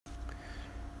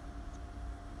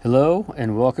Hello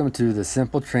and welcome to the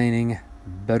Simple Training,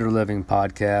 Better Living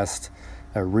podcast,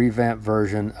 a revamped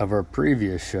version of our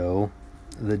previous show,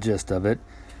 the gist of it.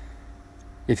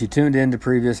 If you tuned into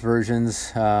previous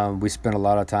versions, we spent a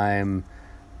lot of time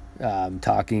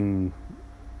talking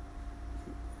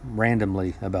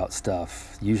randomly about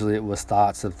stuff. Usually it was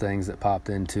thoughts of things that popped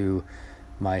into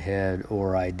my head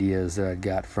or ideas that I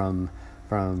got from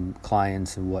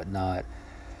clients and whatnot.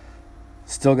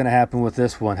 Still going to happen with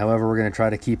this one. However, we're going to try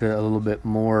to keep it a little bit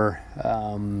more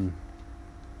on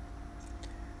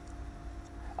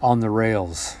the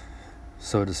rails,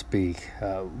 so to speak.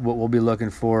 What we'll be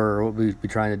looking for, or what we'll be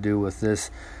trying to do with this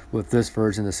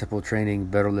version of the Simple Training,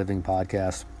 Better Living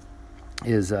podcast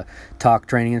is talk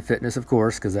training and fitness, of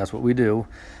course, because that's what we do.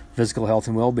 Physical health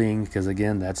and well-being, because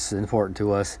again, that's important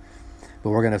to us. But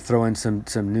we're going to throw in some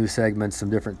new segments, some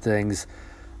different things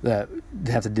that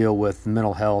have to deal with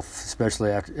mental health,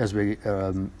 especially as we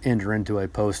enter into a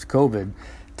post-COVID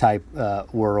type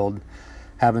world,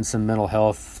 having some mental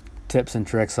health tips and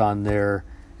tricks on there.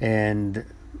 And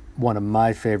one of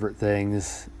my favorite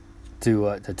things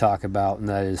to talk about, and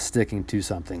that is sticking to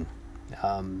something.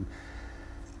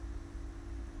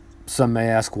 Some may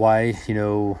ask why,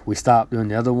 we stopped doing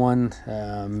the other one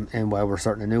and why we're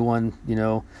starting a new one.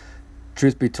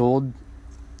 Truth be told,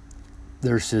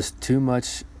 there's just too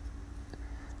much.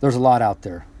 There's a lot out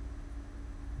there.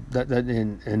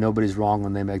 And nobody's wrong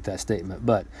when they make that statement.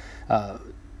 But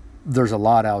there's a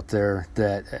lot out there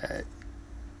that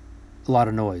a lot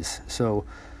of noise. So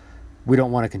we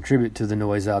don't want to contribute to the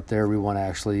noise out there. We want to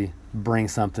actually bring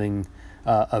something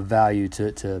of value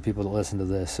to people that listen to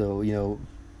this. So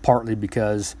partly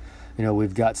because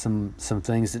we've got some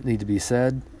things that need to be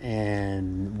said,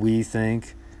 and we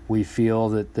feel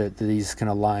that these can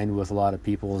align with a lot of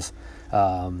people's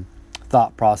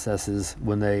thought processes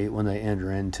when they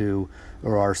enter into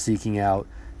or are seeking out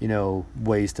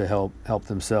ways to help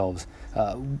themselves.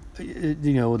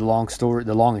 The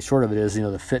long and short of it is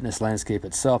the fitness landscape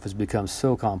itself has become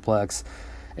so complex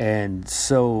and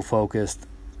so focused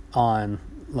on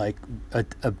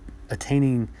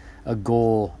attaining a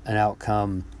goal, an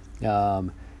outcome,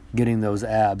 getting those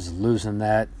abs, losing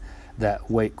that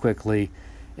weight quickly,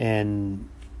 and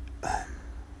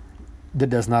that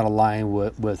does not align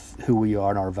with who we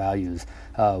are and our values.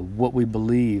 What we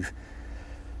believe,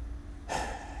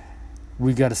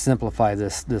 we've got to simplify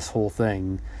this whole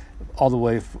thing all the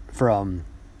way from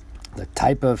the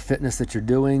type of fitness that you're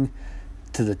doing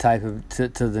to the type of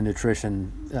to the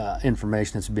nutrition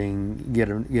information that's being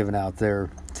given out there,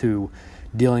 to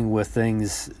dealing with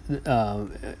things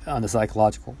on the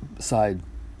psychological side.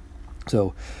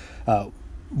 So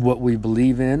what we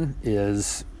believe in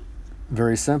is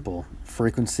very simple: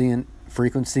 frequency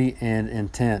and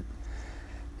intent.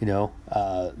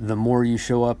 The more you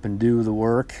show up and do the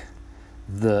work,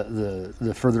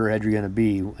 the further ahead you're going to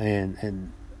be,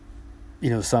 and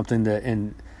something that,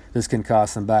 and this can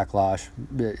cause some backlash.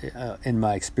 In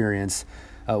my experience,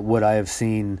 what I have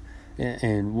seen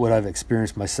and what I've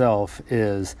experienced myself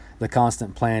is the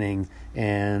constant planning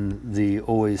and the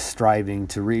always striving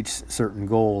to reach certain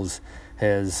goals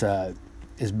has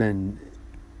been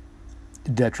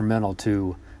detrimental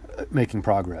to making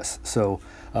progress. So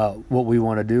what we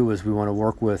want to do is we want to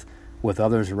work with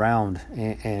others around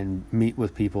and meet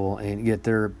with people and get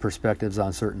their perspectives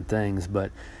on certain things,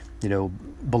 but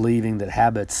believing that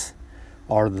habits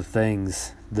are the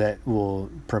things that will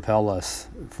propel us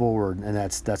forward. And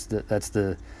that's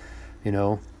the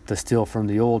the Steal from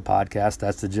the Old podcast,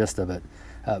 that's the gist of it.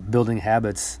 Building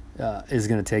habits is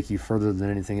going to take you further than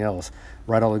anything else.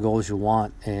 Write all the goals you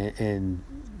want and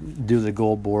do the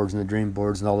goal boards and the dream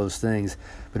boards and all those things,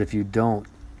 but if you don't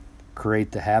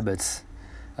create the habits,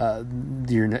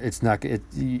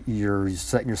 you're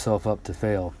setting yourself up to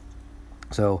fail.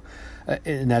 So,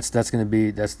 and that's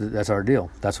our deal.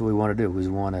 That's what we want to do. We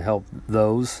want to help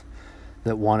those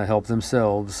that want to help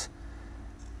themselves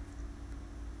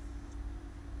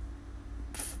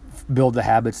build the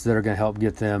habits that are going to help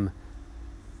get them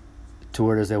to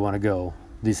where it is they want to go.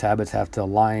 These habits have to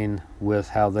align with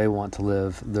how they want to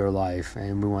live their life,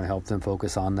 and we want to help them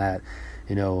focus on that.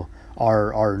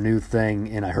 Our new thing,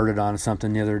 and I heard it on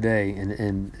something the other day,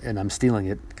 and I'm stealing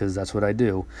it because that's what I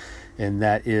do, and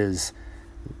that is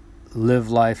live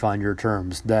life on your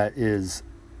terms. That is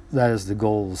the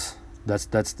goals.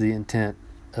 That's the intent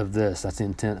of this. That's the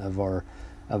intent of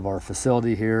our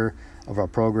facility here, of our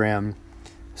program.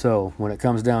 So when it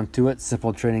comes down to it,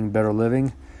 Simple Training, Better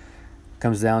Living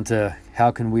comes down to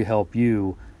how can we help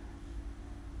you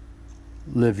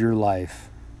live your life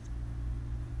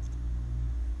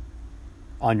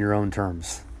on your own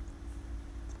terms.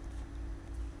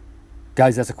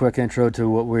 Guys, that's a quick intro to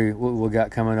what we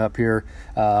got coming up here.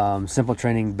 Simple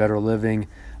Training, Better Living.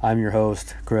 I'm your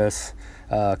host, Chris,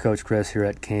 Coach Chris here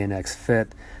at KNX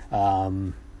Fit.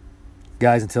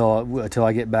 Guys, until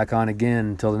I get back on again,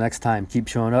 until the next time, keep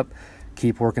showing up,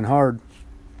 keep working hard.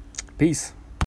 Peace.